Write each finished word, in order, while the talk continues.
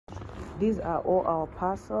These are all our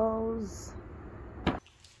parcels.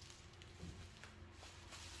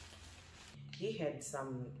 He had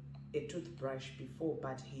a toothbrush before,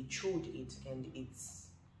 but he chewed it and it's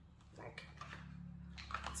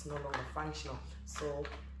no longer functional. So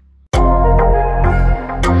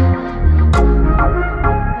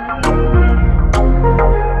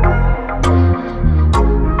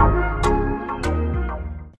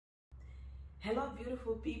hello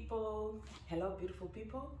beautiful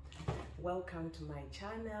people, welcome to my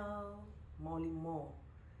channel, Molly-Moe.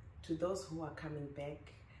 To those who are coming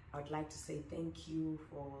back, I would like to say thank you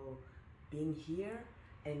for being here,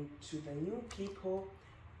 and to the new people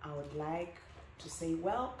I would like to say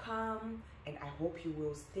welcome, and I hope you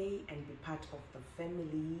will stay and be part of the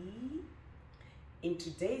family. In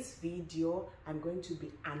today's video, I'm going to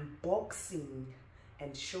be unboxing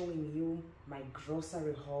and showing you my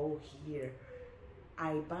grocery haul here.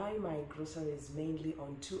 I buy my groceries mainly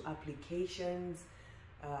on two applications,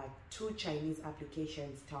 two Chinese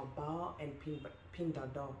applications, Taobao and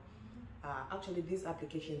Pinduoduo. Actually, these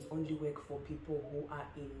applications only work for people who are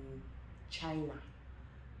in China.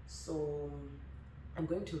 So I'm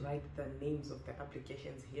going to write the names of the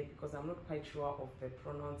applications here because I'm not quite sure of the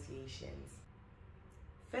pronunciations.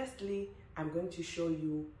 Firstly, I'm going to show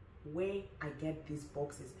you where I get these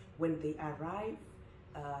boxes. When they arrive,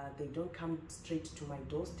 they don't come straight to my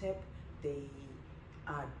doorstep. They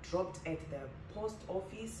are dropped at the post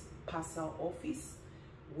office, parcel office,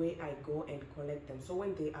 where I go and collect them. So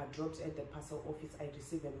when they are dropped at the parcel office, I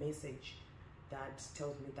receive a message that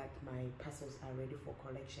tells me that my parcels are ready for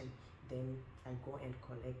collection. Then I go and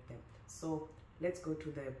collect them. So let's go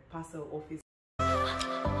to the parcel office.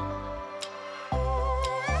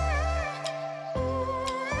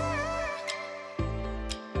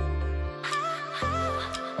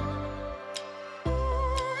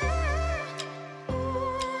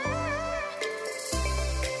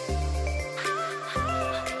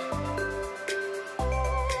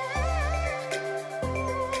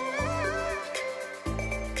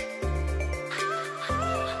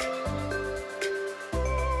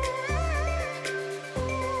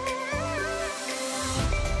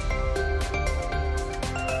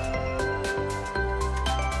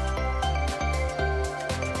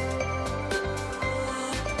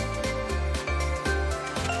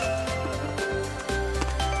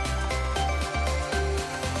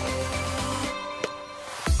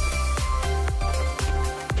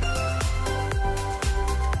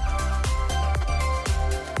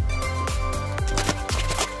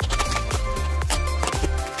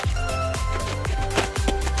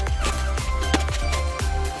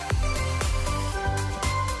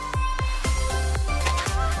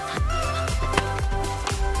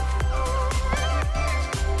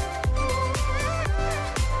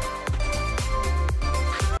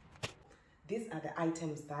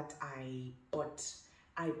 Items that I bought.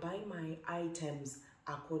 I buy my items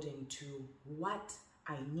according to what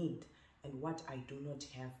I need and what I do not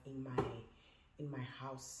have in my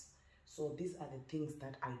house. So these are the things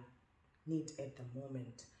that I need at the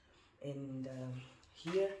moment. And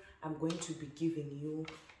here I'm going to be giving you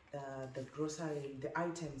the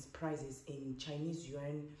items prices in Chinese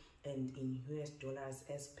yuan and in US dollars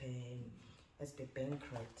as per bank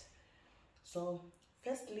rate. So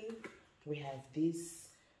firstly, we have this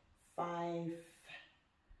 5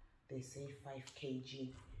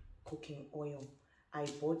 kg cooking oil. I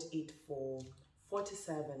bought it for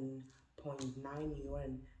 47.9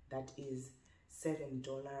 yuan. That is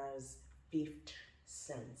 $7.50.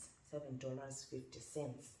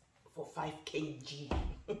 $7.50 for 5 kg.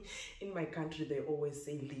 In my country, they always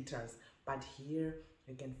say liters, but here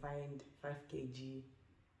you can find 5 kg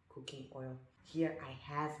cooking oil. Here I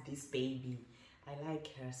have this baby. I like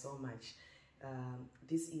her so much.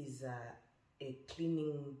 This is a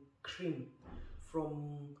cleaning cream.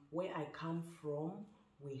 From where I come from,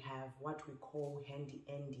 we have what we call Handy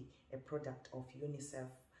Andy, a product of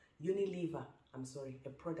Unilever. I'm sorry, a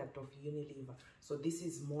product of Unilever. So this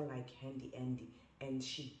is more like Handy Andy, and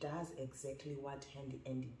she does exactly what Handy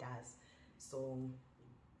Andy does. So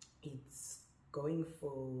it's going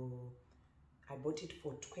for, I bought it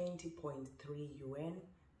for 20.3 yuan.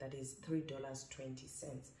 That is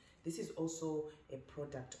 $3.20. This is also a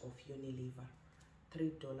product of Unilever,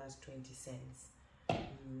 $3.20.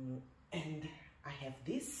 And I have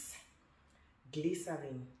this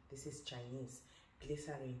glycerin. This is Chinese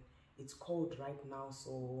glycerin. It's cold right now,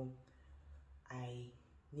 so I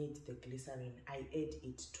need the glycerin. I add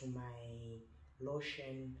it to my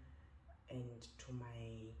lotion and to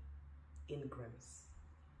my ingrams.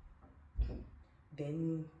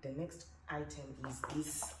 Then the next item is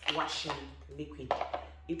this washing liquid.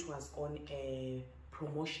 it was on a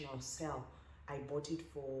promotional sale. I bought it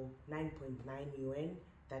for 9.9 yuan,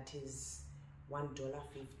 that is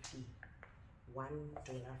 $1.50.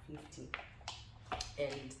 $1.50.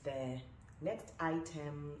 And the next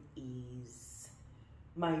item is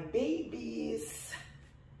my baby's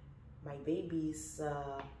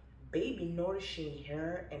baby nourishing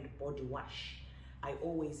hair and body wash. I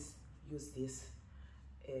always use this.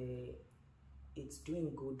 It's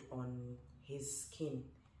doing good on his skin.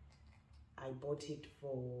 I bought it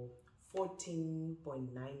for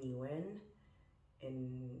 14.9 yuan,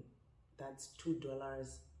 and that's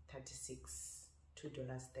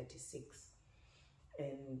 $2.36.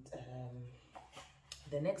 And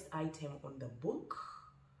the next item on the book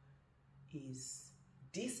is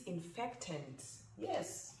disinfectants.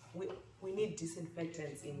 Yes, we need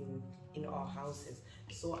disinfectants in our houses.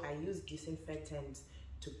 So I use disinfectants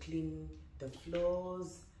to clean the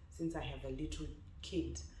floors. Since I have a little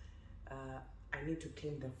kid, I need to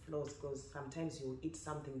clean the floors, because sometimes you eat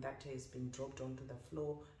something that has been dropped onto the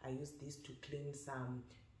floor. I use this to clean some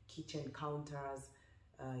kitchen counters.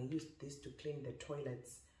 I use this to clean the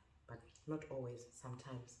toilets, but not always,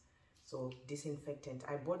 sometimes. So disinfectant,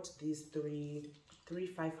 I bought these three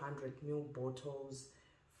 500 ml bottles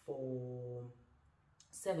for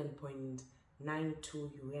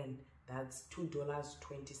 7.92 yuan. That's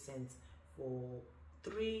 $2.20 for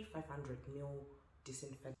 3 500 ml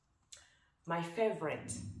disinfectant. My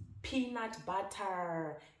favorite, peanut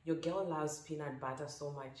butter. Your girl loves peanut butter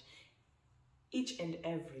so much. Each and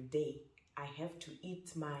every day I have to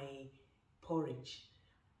eat my porridge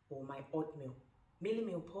or my oatmeal.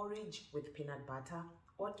 Molly-Moe porridge with peanut butter,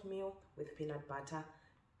 oatmeal with peanut butter,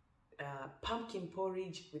 pumpkin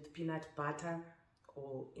porridge with peanut butter,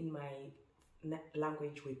 or in my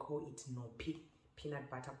language we call it nopi, peanut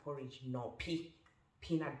butter porridge, nopi,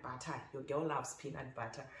 peanut butter. Your girl loves peanut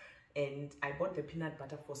butter. And I bought the peanut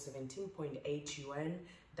butter for 17.8 yuan.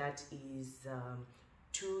 That is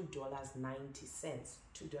 $2.90.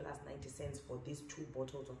 $2.90 for these 2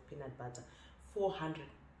 bottles of peanut butter.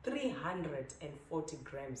 340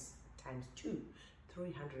 grams times 2.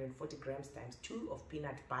 340 grams times 2 of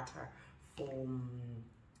peanut butter for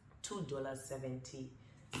 $2.70.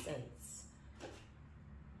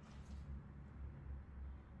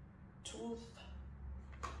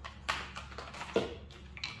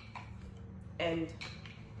 And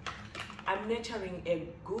I'm nurturing a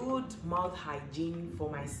good mouth hygiene for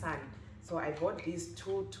my son. So I bought these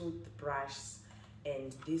 2 toothbrushes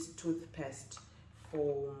and this toothpaste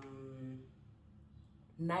for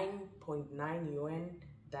 9.9 yuan.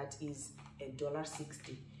 That is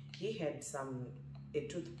 $1.60. He had a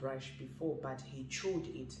toothbrush before, but he chewed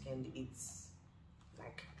it and it's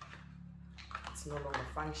no longer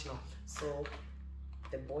functional. So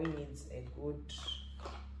the boy needs a good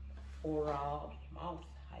oral mouth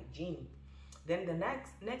hygiene. Then the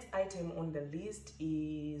next item on the list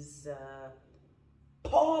is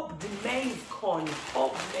popped maize corn.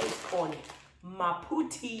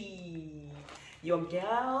 Maputi. Your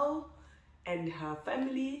girl and her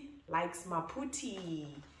family likes maputi.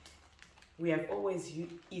 We have always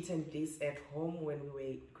eaten this at home when we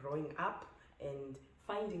were growing up, and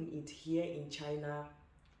finding it here in China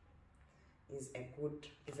is a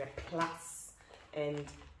plus. And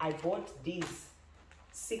I bought these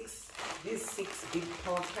six big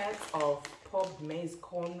packets of popped maize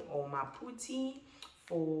corn or maputi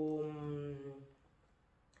for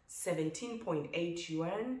 17.8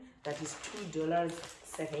 yuan. That is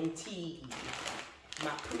 $2.70.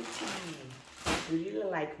 Maputi. We really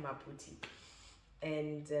like maputi.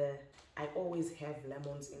 And I always have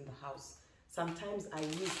lemons in the house. Sometimes I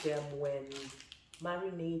use them when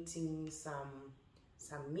marinating some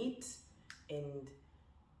meat. And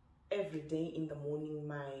every day in the morning,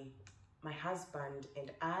 my husband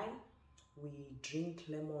and I, we drink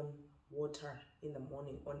lemon water in the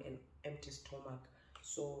morning on an empty stomach.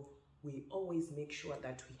 So we always make sure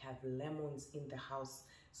that we have lemons in the house.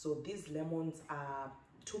 So these lemons are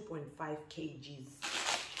 2.5 kgs.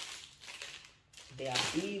 They are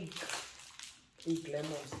big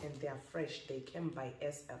lemons and they are fresh. They came by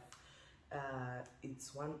SF.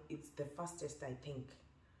 It's the fastest, I think,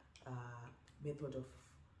 method of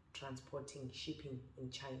shipping in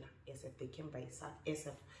China. SF. They came by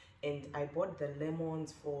SF. And I bought the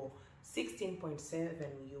lemons for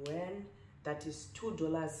 16.7 yuan. That is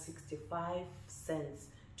 $2.65.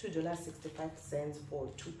 $2.65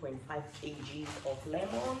 for 2.5 kgs of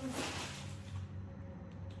lemons.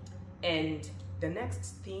 And the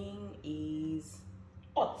next thing is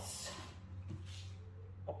oats.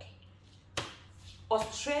 Okay.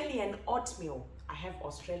 Australian oatmeal. I have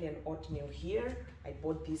Australian oatmeal here. I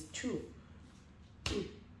bought these two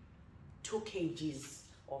kgs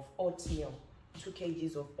of oatmeal, 2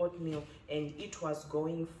 kgs of oatmeal, and it was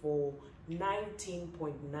going for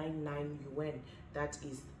 19.99 yuan. That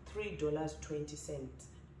is $3.20.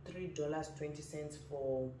 $3.20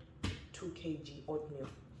 for 2 kg oatmeal.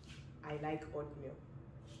 I like oatmeal.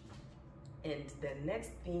 And the next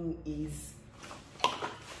thing is,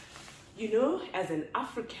 you know, as an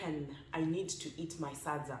African, I need to eat my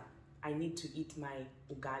sadza. I need to eat my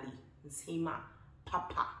ugali, nsima,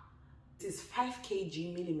 papa. This is 5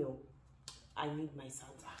 kg Molly-Moe. I need my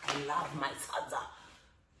sadza. I love my sadza.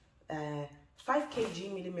 5 kg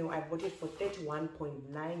Molly-Moe, I bought it for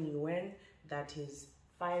 31.9 yuan. That is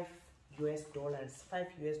 $5 US.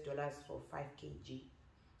 $5 US for 5 kg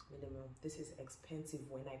Molly-Moe. This is expensive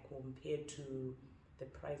when I compare to the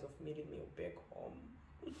price of Molly-Moe back home.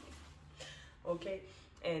 Okay,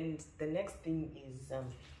 and the next thing is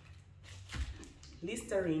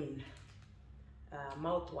Listerine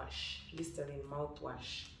mouthwash. Listerine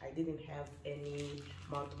mouthwash. I didn't have any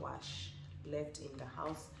mouthwash left in the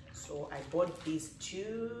house, so I bought these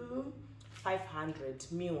two 500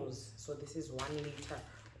 mils. So this is 1 liter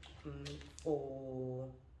for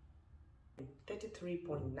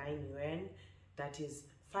 33.9 yuan. That is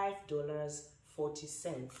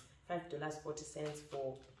 $5.40. $5.40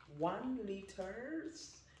 for 1 liter,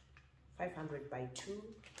 500 by 2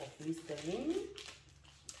 of Listerine.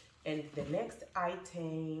 And the next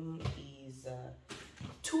item is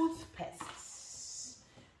toothpaste.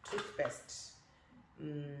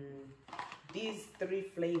 These three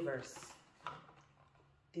flavors.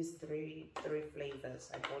 These three flavors.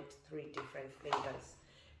 I bought 3 different flavors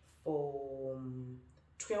for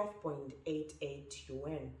 12.88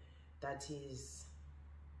 yuan. That is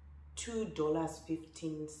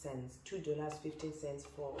 $2.15. $2.15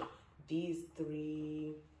 for these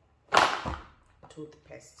 3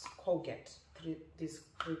 toothpaste. Colgate. These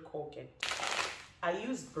 3 Colgate. I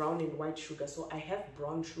use brown and white sugar, so I have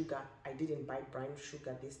brown sugar. I didn't buy brown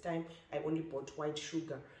sugar this time. I only bought white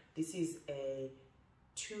sugar. This is a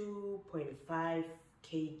 2.5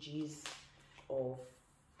 kgs of,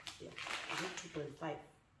 yeah, is it 2.5?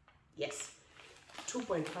 Yes,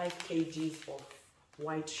 2.5 kgs of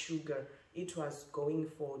white sugar. It was going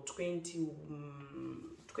for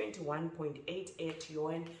 21.88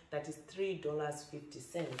 yuan. That is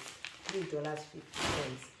 $3.50. $3.50.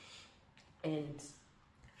 And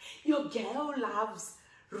your girl loves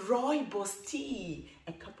rooibos tea.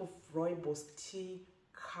 A cup of rooibos tea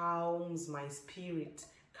calms my spirit,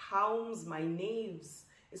 calms my nerves,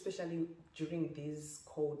 especially during these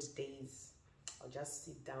cold days. I'll just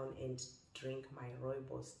sit down and drink my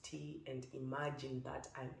rooibos tea and imagine that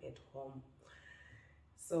I'm at home.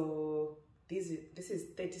 So this is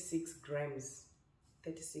 36 grams.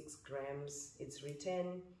 36 grams. It's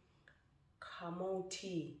written camel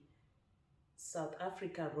tea, South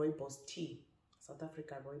Africa rooibos tea. South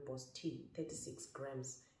Africa rooibos tea, 36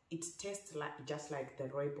 grams. It tastes like just like the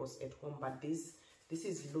rooibos at home, but this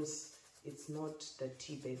is loose. It's not the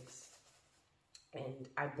tea bags. And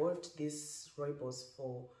I bought this rooibos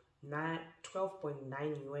for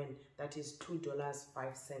 12.9 yuan. That is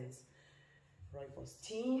 $2.05. Rooibos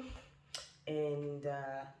tea. And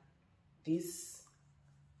this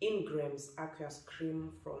Ingram's aqueous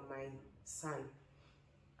cream from my son.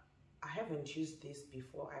 I haven't used this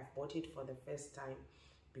before. I've bought it for the first time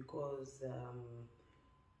because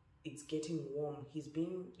it's getting warm. He has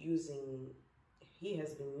been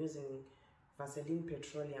using Vaseline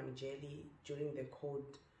petroleum jelly during the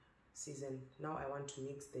cold season. Now I want to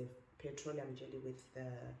mix the petroleum jelly with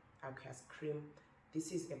the aqueous cream.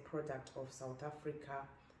 This is a product of South Africa.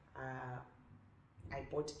 I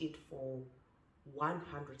bought it for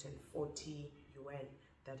 140 yuan.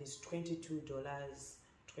 That is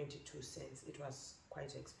 $22.22. It was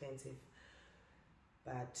quite expensive,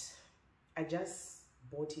 but I just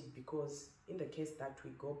bought it because in the case that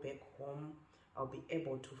we go back home, I'll be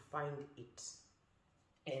able to find it.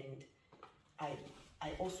 And I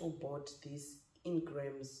also bought this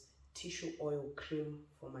Ingram's tissue oil cream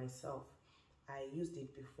for myself. I used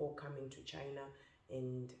it before coming to China,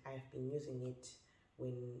 and I've been using it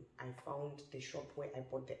when I found the shop where I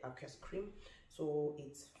bought the aqueous cream. So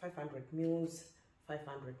it's 500 mils,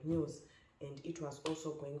 500 mils, and it was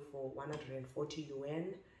also going for 140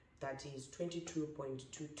 yuan. That is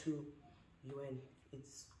 22.22 yuan.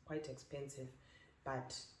 It's quite expensive,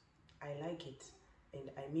 but I like it. And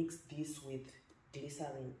I mix this with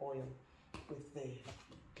glycerin oil, with the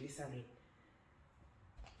glycerin.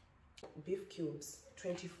 Beef cubes,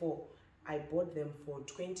 24. I bought them for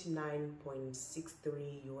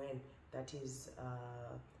 29.63 yuan. that is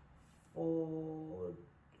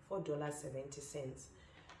 $4.70.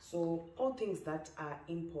 So all things that are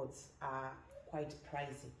imports are quite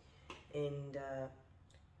pricey. And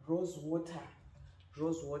rose water,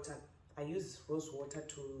 I use rose water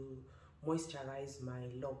to moisturize my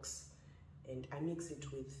locks, and I mix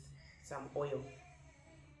it with some oil.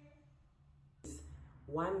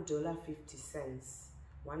 $1.50,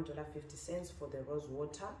 $1.50 for the rose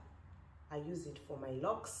water. I use it for my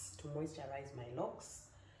locks, to moisturize my locks.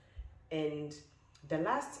 And the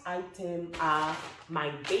last item are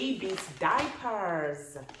my baby's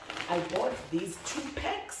diapers. I bought these 2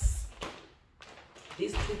 packs.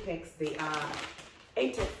 These 2 packs, they are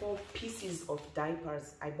 84 pieces of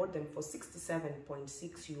diapers. I bought them for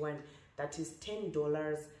 67.6 yuan. That is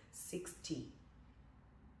 $10.60.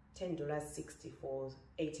 $10.60 for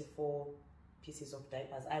 84 pieces of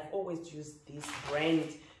diapers. I've always used this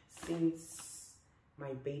brand since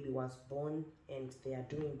my baby was born, and they are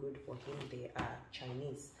doing good for him. They are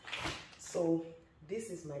Chinese. So this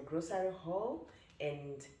is my grocery haul,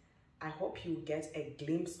 and I hope you get a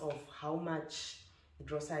glimpse of how much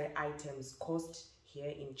grocery items cost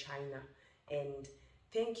here in China. And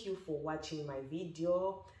thank you for watching my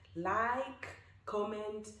video. Like,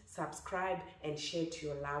 comment, subscribe, and share to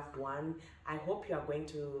your loved one. I hope you are going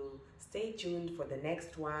to stay tuned for the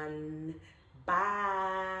next one.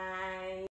 Bye.